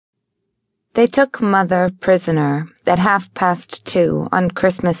They took Mother prisoner at 2:30 on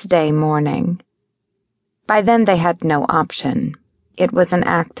Christmas Day morning. By then they had no option. It was an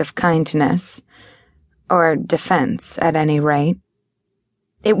act of kindness, or defense at any rate.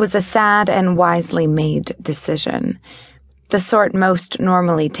 It was a sad and wisely made decision, the sort most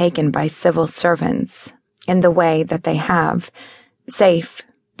normally taken by civil servants, in the way that they have, safe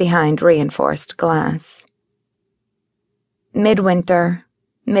behind reinforced glass. Midwinter,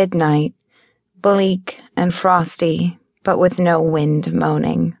 midnight, bleak and frosty, but with no wind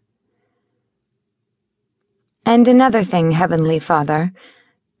moaning. And another thing, Heavenly Father,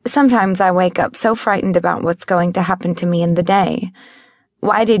 sometimes I wake up so frightened about what's going to happen to me in the day.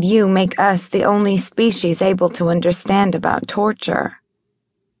 Why did you make us the only species able to understand about torture?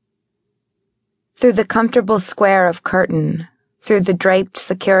 Through the comfortable square of curtain, through the draped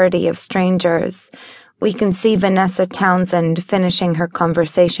security of strangers, we can see Vanessa Townsend finishing her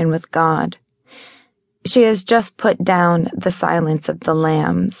conversation with God. She has just put down the silence of the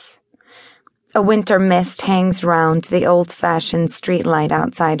lambs. A winter mist hangs round the old-fashioned streetlight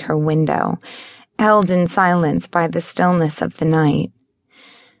outside her window, held in silence by the stillness of the night.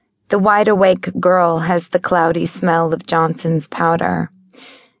 The wide-awake girl has the cloudy smell of Johnson's powder.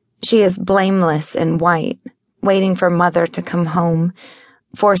 She is blameless in white, waiting for Mother to come home,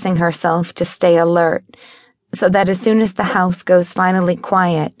 forcing herself to stay alert, so that as soon as the house goes finally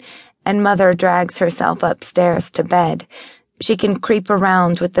quiet and Mother drags herself upstairs to bed, she can creep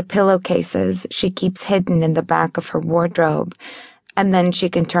around with the pillowcases she keeps hidden in the back of her wardrobe, and then she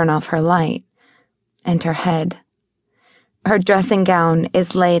can turn off her light and her head. Her dressing gown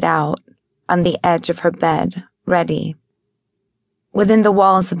is laid out on the edge of her bed, ready. Within the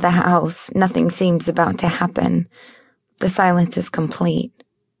walls of the house, nothing seems about to happen. The silence is complete.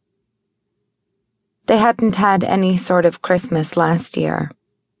 They hadn't had any sort of Christmas last year,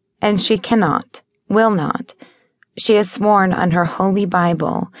 and she cannot, will not. She has sworn on her holy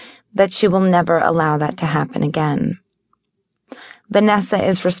Bible that she will never allow that to happen again. Vanessa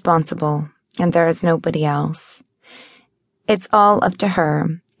is responsible, and there is nobody else. It's all up to her,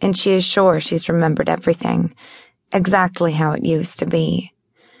 and she is sure she's remembered everything, exactly how it used to be.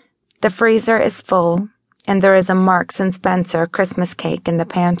 The freezer is full, and there is a Marks and Spencer Christmas cake in the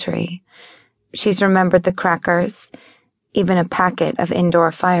pantry. She's remembered the crackers, even a packet of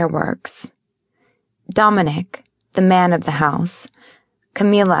indoor fireworks. Dominic, the man of the house,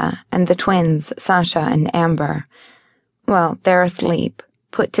 Camila and the twins, Sasha and Amber. Well, they're asleep,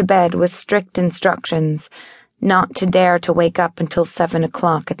 put to bed with strict instructions not to dare to wake up until 7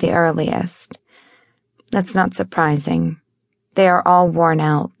 o'clock at the earliest. That's not surprising. They are all worn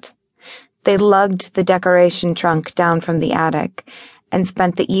out. They lugged the decoration trunk down from the attic and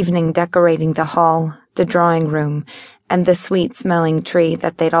spent the evening decorating the hall, the drawing room, and the sweet-smelling tree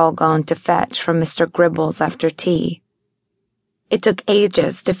that they'd all gone to fetch from Mr. Gribble's after tea. It took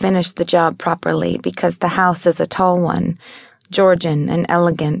ages to finish the job properly because the house is a tall one, Georgian and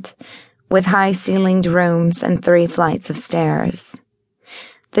elegant, with high-ceilinged rooms and 3 flights of stairs.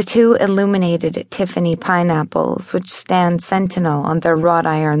 The 2 illuminated Tiffany pineapples, which stand sentinel on their wrought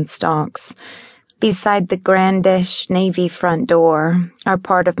iron stalks, beside the grandish navy front door, are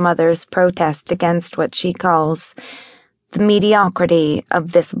part of Mother's protest against what she calls the mediocrity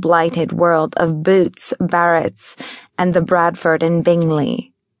of this blighted world of Boots, Barrett's, and the Bradford and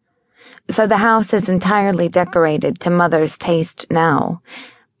Bingley. So the house is entirely decorated to Mother's taste now,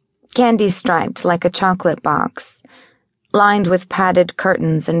 candy-striped like a chocolate box, lined with padded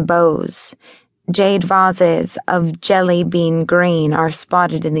curtains and bows. Jade vases of jelly bean green are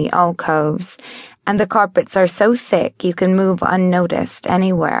spotted in the alcoves, and the carpets are so thick you can move unnoticed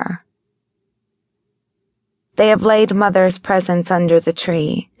anywhere. They have laid Mother's presents under the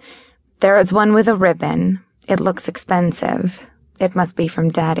tree. There is one with a ribbon. It looks expensive. It must be from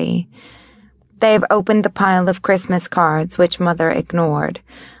Daddy. They have opened the pile of Christmas cards which Mother ignored,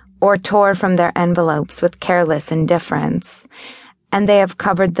 or tore from their envelopes with careless indifference, and they have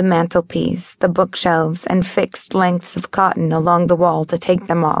covered the mantelpiece, the bookshelves, and fixed lengths of cotton along the wall to take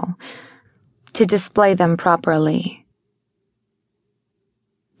them all, to display them properly.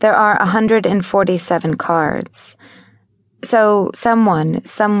 There are 147 cards, so someone,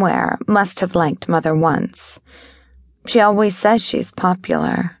 somewhere, must have liked Mother once. She always says she's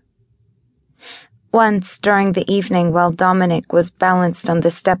popular. Once, during the evening while Dominic was balanced on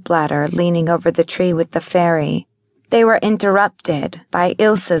the stepladder leaning over the tree with the fairy, they were interrupted by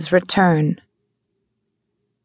Ilse's return